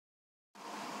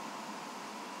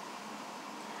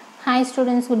Hi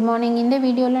students, good morning. In the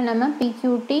video la nama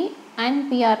PQT and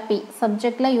PRP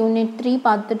subject la unit 3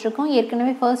 பார்த்துட்டு இருக்கோம்.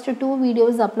 ஏற்கனவே first 2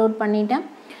 videos upload பண்ணிட்டேன்.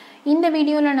 இந்த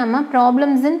வீடியோல நம்ம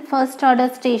problems in first order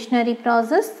stationary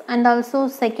process and also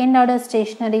second order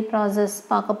stationary process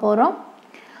பார்க்க போறோம்.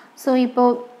 So இப்போ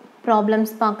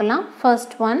problems பார்க்கலாம்.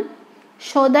 First one,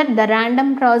 show that the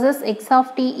random process x of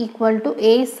t equal to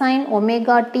a sin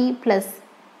omega t plus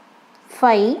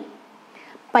phi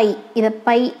pi, இதை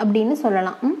pi அப்படின்னு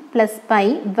சொல்லலாம், plus pi,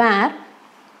 where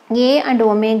a and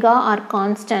omega are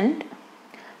constant.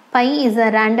 Pi is a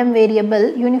random variable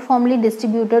uniformly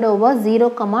distributed over 0,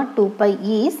 2 pi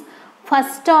is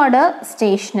first order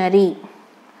stationary.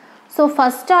 So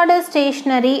first order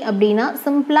stationary அப்படின்னா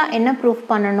சிம்பிளா என்ன proof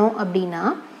பண்ணணும் அப்படின்னா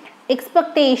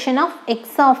expectation of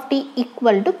x of t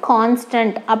equal to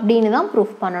constant அப்படின்னு தான்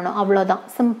proof பண்ணணும், அவ்வளோதான்,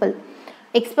 simple.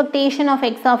 expectation of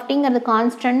x of t ங்கிறது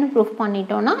constant proof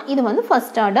பண்ணிட்டோம்னா இது வந்து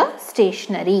first order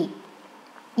stationary.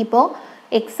 இப்போ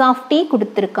x of t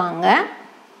கொடுத்திருக்காங்க,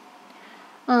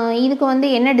 இதுக்கு வந்து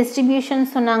என்ன distribution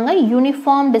சொன்னாங்க,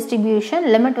 uniform distribution,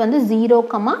 limit வந்து 0,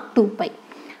 2 pi.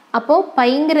 அப்போ pi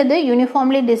ங்கிறது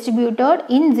uniformly distributed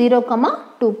in 0,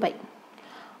 2 pi.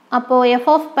 அப்போ f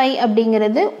of pi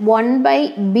அப்படிங்கிறது 1 by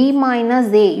b minus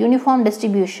a uniform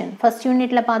distribution. first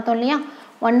unitல பார்த்தோம் இல்லையா,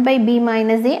 1 by b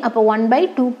minus a, அப்போ 1 by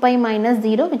 2 pi minus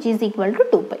 0 which is equal to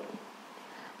 2 pi.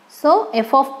 So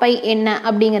f of pi என்ன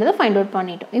அப்படிங்கிறத find out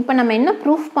பண்ணிட்டோம். இப்போ நம்ம என்ன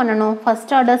proof பண்ணணும்,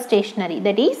 first order stationary,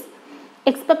 that is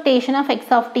expectation of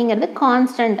x of t ங்கிறது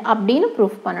constant அப்படின்னு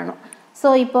proof பண்ணணும். So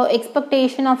இப்போ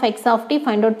expectation of x of t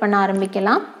find out பண்ண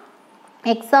ஆரம்பிக்கலாம்.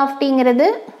 x of t ங்கிறது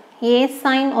a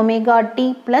sin omega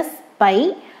t plus pi,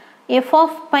 f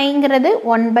of pi ங்கிறது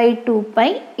 1 by 2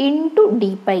 pi into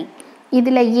d pi.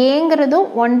 இதில் ஏங்கிறதும்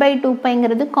 1 by 2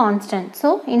 பைங்கிறது constant, so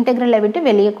இன்டெக்ரலை விட்டு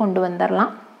வெளியே கொண்டு வந்துடலாம்.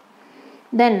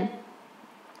 தென்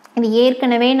இது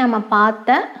ஏற்கனவே நம்ம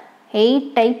பார்த்த 8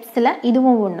 டைப்ஸில்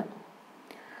இதுவும் ஒன்று,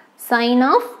 sign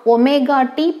of omega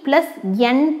t plus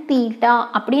n theta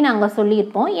அப்படி நாங்கள்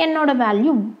சொல்லியிருப்போம். என்னோட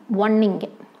வேல்யூ 1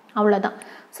 இங்கே, அவ்வளோதான்.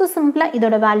 ஸோ சிம்பிளாக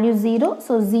இதோட value 0,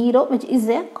 so 0 which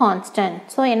is a constant.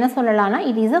 So என்ன சொல்லலாம்னா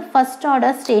it is a first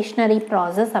order stationery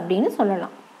process அப்படின்னு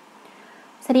சொல்லலாம்.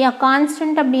 சரியா,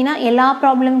 கான்ஸ்டன்ட் அப்படின்னா எல்லா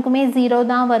ப்ராப்ளம்க்குமே 0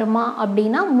 தான் வருமா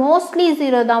அப்படின்னா மோஸ்ட்லி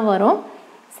 0 தான் வரும்,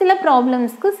 சில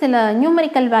ப்ராப்ளம்ஸ்க்கு சில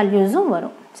நியூமரிக்கல் வேல்யூஸும்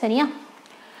வரும். சரியா,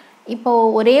 இப்போது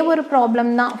ஒரே ஒரு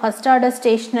ப்ராப்ளம் தான் ஃபஸ்ட் ஆர்டர்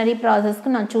ஸ்டேஷ்னரி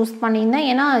ப்ராசஸ்க்கு நான் சூஸ் பண்ணியிருந்தேன்,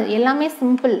 ஏன்னா எல்லாமே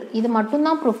சிம்பிள், இது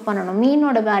மட்டும்தான் ப்ரூஃப் பண்ணணும்,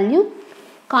 மீனோட வேல்யூ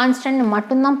கான்ஸ்டன்ட்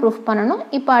மட்டும்தான் ப்ரூஃப் பண்ணணும்.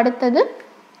 இப்போ அடுத்தது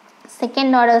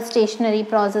செகண்ட் ஆர்டர் ஸ்டேஷ்னரி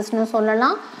ப்ராசஸ்னு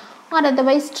சொல்லலாம், ஆர்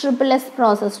அதர்வைஸ் ட்ரிபிள் எஸ்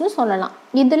ப்ராசஸ்னு சொல்லலாம்.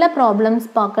 இதில் ப்ராப்ளம்ஸ்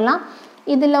பார்க்கலாம்.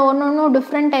 இதில் ஒன்று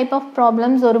டிஃப்ரெண்ட் டைப் ஆஃப்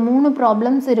ப்ராப்ளம்ஸ், ஒரு 3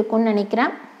 ப்ராப்ளம்ஸ் இருக்குன்னு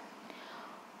நினைக்கிறேன்.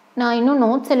 நான் இன்னும்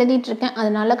நோட்ஸ் எழுதிட்டுருக்கேன்,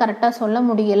 அதனால் கரெக்டாக சொல்ல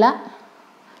முடியலை.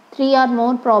 3 or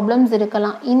more ப்ராப்ளம்ஸ்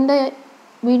இருக்கலாம். இந்த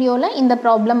வீடியோவில் இந்த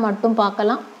ப்ராப்ளம் மட்டும்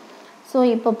பார்க்கலாம். ஸோ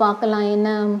இப்போ பார்க்கலாம்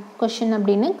என்ன கொஷின்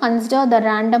அப்படின்னு. Consider the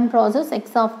random process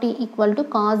X of D equal to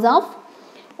cos of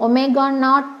omega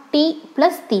not D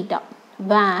plus theta,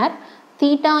 where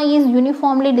theta is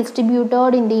uniformly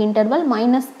distributed in the interval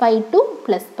minus pi to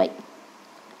plus pi.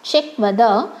 Check whether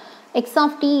x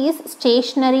of t is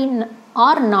stationary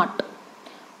or not.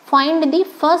 Find the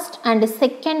first and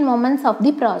second moments of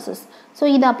the process. So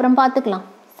இது அப்புறம் பார்த்துக்கலாம்,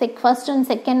 first and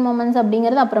second moments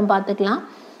அப்படிங்கிறது அப்புறம் பார்த்துக்கலாம்.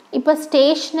 இப்போ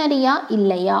ஸ்டேஷ்னரியா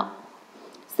இல்லையா,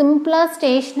 சிம்பிளாக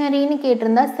ஸ்டேஷ்னரின்னு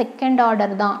கேட்டிருந்தா செகண்ட்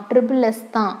ஆர்டர் தான், ட்ரிபிள் எஸ்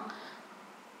தான்.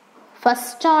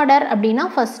 ஃபஸ்ட் ஆர்டர் அப்படின்னா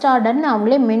ஃபஸ்ட் ஆர்டர்னு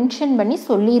அவங்களே மென்ஷன் பண்ணி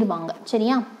சொல்லிடுவாங்க.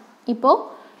 சரியா,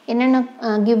 இப்போது என்னென்ன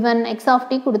கிவன் எக்ஸ் ஆஃப்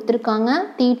டி கொடுத்துருக்காங்க,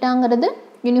 தீட்டாங்கிறது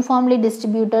யூனிஃபார்ம்லி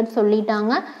டிஸ்ட்ரிபியூட்டட்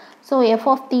சொல்லிட்டாங்க. So F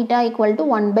of theta equal to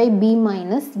 1 by b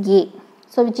minus A,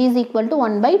 so which is equal to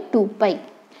 1 by 2 pi.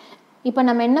 இப்போ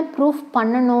நம்ம என்ன ப்ரூஃப்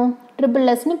பண்ணணும், ட்ரிபிள்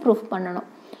எஸ்னு ப்ரூஃப் பண்ணணும்.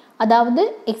 அதாவது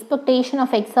expectation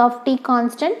of X of D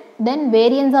constant, then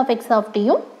variance of X of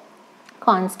டியும்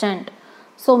constant.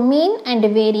 So mean and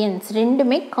variance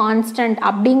ரெண்டுமே constant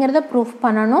அப்படிங்கிறத proof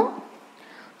பண்ணணும்.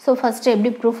 So first எப்படி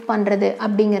ப்ரூஃப் பண்ணுறது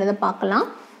அப்படிங்கிறத பார்க்கலாம்.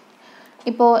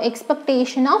 இப்போது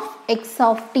expectation of X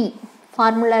of D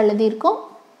formula எழுதியிருக்கோம்.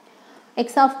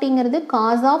 X of டிங்கிறது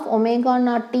cos of omega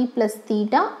not D plus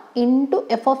theta into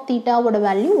F of தீட்டாவோட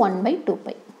value 1 by 2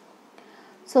 pi.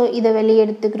 So இதை வெளியே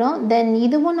எடுத்துக்கிறோம். தென்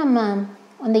இதுவும் நம்ம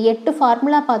அந்த 8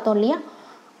 ஃபார்முலா பார்த்தோம் இல்லையா,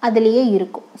 அதுலேயே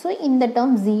இருக்கும். ஸோ இந்த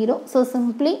டேர்ம் 0, ஸோ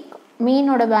சிம்ப்ளி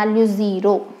மீனோட வேல்யூ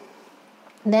 0.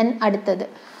 தென் அடுத்தது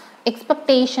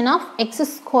expectation of x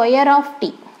square of t.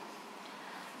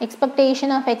 expectation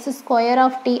of x square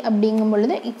of t அப்படிங்கும்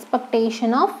பொழுது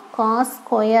expectation of cos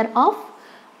square of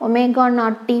omega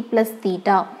naught t plus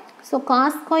theta. So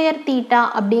cos square theta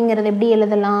அப்படிங்கிறது எப்படி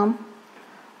எழுதலாம்,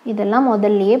 இதெல்லாம்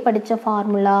முதல்லயே படித்த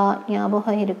ஃபார்முலா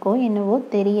ஞாபகம் இருக்கோ என்னவோ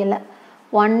தெரியல.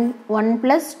 1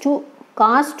 + 2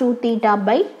 cos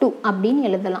 2θ/2 அப்படின்னு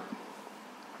எழுதலாம்.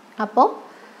 அப்போது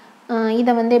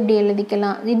இதை வந்து எப்படி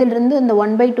எழுதிக்கலாம், இதிலிருந்து இந்த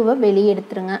 1/2 வெளியே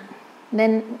எடுத்துருங்க.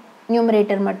 தென்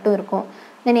நியூமரேட்டர் மட்டும் இருக்கும்.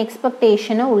 தென்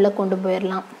எக்ஸ்பெக்டேஷனை உள்ளே கொண்டு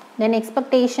போயிடலாம். தென்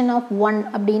எக்ஸ்பெக்டேஷன் ஆஃப் 1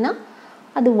 அப்படின்னா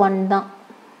அது 1 தான்.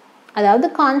 அதாவது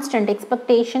constant,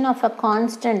 expectation of a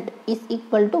constant is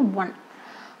equal to 1.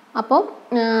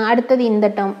 அப்போது அடுத்தது இந்த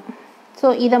டேர்ம். ஸோ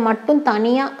இதை மட்டும்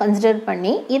தனியாக கன்சிடர்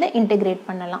பண்ணி இதை இன்டெகிரேட்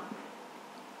பண்ணலாம்.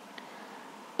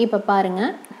 இப்போ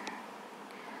பாருங்கள்,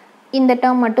 இந்த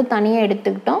டேர்ம் மட்டும் தனியாக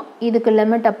எடுத்துக்கிட்டோம். இதுக்கு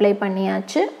லிமிட் அப்ளை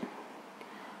பண்ணியாச்சு.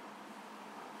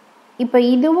 இப்போ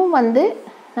இதுவும் வந்து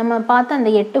நம்ம பார்த்த அந்த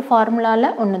 8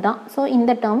 ஃபார்முலாவில் ஒன்று தான். ஸோ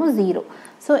இந்த டேர்மும் 0.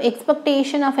 ஸோ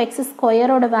எக்ஸ்பெக்டேஷன் ஆஃப் எக்ஸ்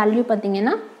ஸ்கொயரோட வேல்யூ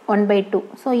பார்த்திங்கன்னா 1/2.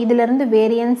 ஸோ இதிலேருந்து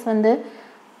வேரியன்ஸ் வந்து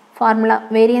ஃபார்முலா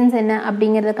வேரியன்ஸ் என்ன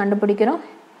அப்படிங்கிறத கண்டுபிடிக்கிறோம்.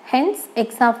 Hence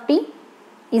X of D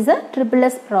is a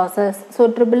triple-S process. So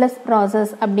triple-S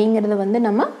process அப்படிங்கிறத வந்து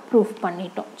நம்ம ப்ரூஃப்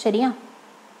பண்ணிட்டோம். சரியா?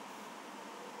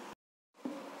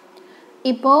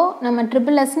 இப்போது நம்ம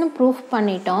ட்ரிபிள்-எஸ்னு ப்ரூஃப்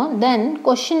பண்ணிட்டோம். தென்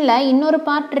கொஷினில் இன்னொரு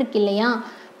பார்ட் இருக்கு இல்லையா,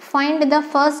 find the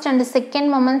first and second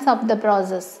moments of the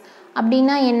process.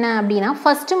 அப்படின்னா என்ன அப்படின்னா,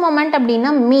 ஃபர்ஸ்ட் மொமெண்ட்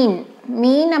அப்படின்னா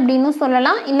மீன் அப்படின்னு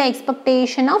சொல்லலாம், இல்லை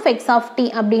expectation of X of D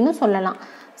அப்படின்னு சொல்லலாம்.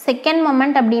 செகண்ட்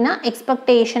மொமெண்ட் அப்படின்னா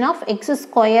expectation of X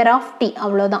square of D,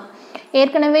 அவ்வளோதான்.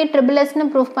 ஏற்கனவே ட்ரிபிள்-எஸ்னு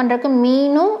ப்ரூஃப் பண்ணுறதுக்கு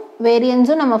மீனும்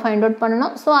வேரியன்ஸும் நம்ம ஃபைண்ட் அவுட்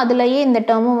பண்ணணும். ஸோ அதுலேயே இந்த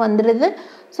டேர்மும் வந்துடுது.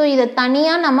 ஸோ இதை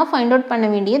தனியாக நம்ம ஃபைண்ட் அவுட் பண்ண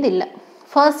வேண்டியது இல்லை.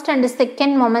 ஃபர்ஸ்ட் அண்ட்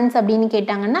செகண்ட் மொமெண்ட்ஸ் அப்படின்னு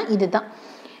கேட்டாங்கன்னா இதுதான்.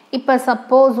 இப்போ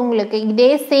சப்போஸ் உங்களுக்கு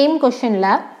இதே same கொஷனில்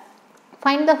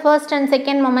find the first and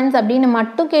second moments அப்படின்னு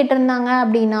மட்டும் கேட்டிருந்தாங்க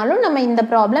அப்படின்னாலும் நம்ம இந்த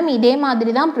ப்ராப்ளம் இதே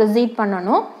மாதிரி தான் ப்ரொசீட்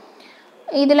பண்ணணும்.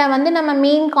 இதில் வந்து நம்ம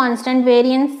மீன் கான்ஸ்டன்ட்,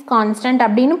 வேரியன்ஸ் கான்ஸ்டன்ட்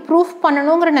அப்படின்னு ப்ரூஃப்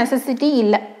பண்ணணுங்கிற நெசசிட்டி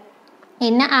இல்லை.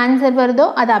 என்ன ஆன்சர் வருதோ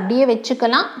அதை அப்படியே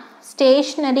வச்சுக்கலாம்.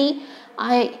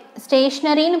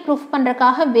 ஸ்டேஷ்னரின்னு ப்ரூஃப்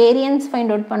பண்ணுறதுக்காக வேரியன்ஸ்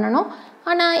ஃபைண்ட் அவுட் பண்ணணும்.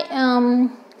 ஆனால்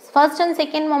ஃபர்ஸ்ட் அண்ட்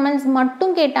செகண்ட் மொமெண்ட்ஸ்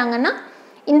மட்டும் கேட்டாங்கன்னா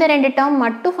இந்த 2 டேர்ம்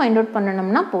மட்டும் ஃபைண்ட் அவுட்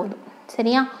பண்ணணும்னா போதும்.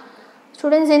 சரியா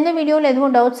ஸ்டூடெண்ட்ஸ்? இந்த வீடியோவில்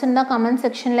எதுவும் டவுட்ஸ் இருந்தால் கமெண்ட்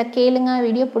செக்ஷனில் கேளுங்க.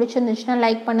 வீடியோ பிடிச்சிருந்துச்சுன்னா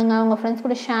லைக் பண்ணுங்கள், உங்கள் ஃப்ரெண்ட்ஸ்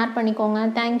கூட ஷேர் பண்ணிக்கோங்க.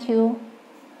 தேங்க்யூ.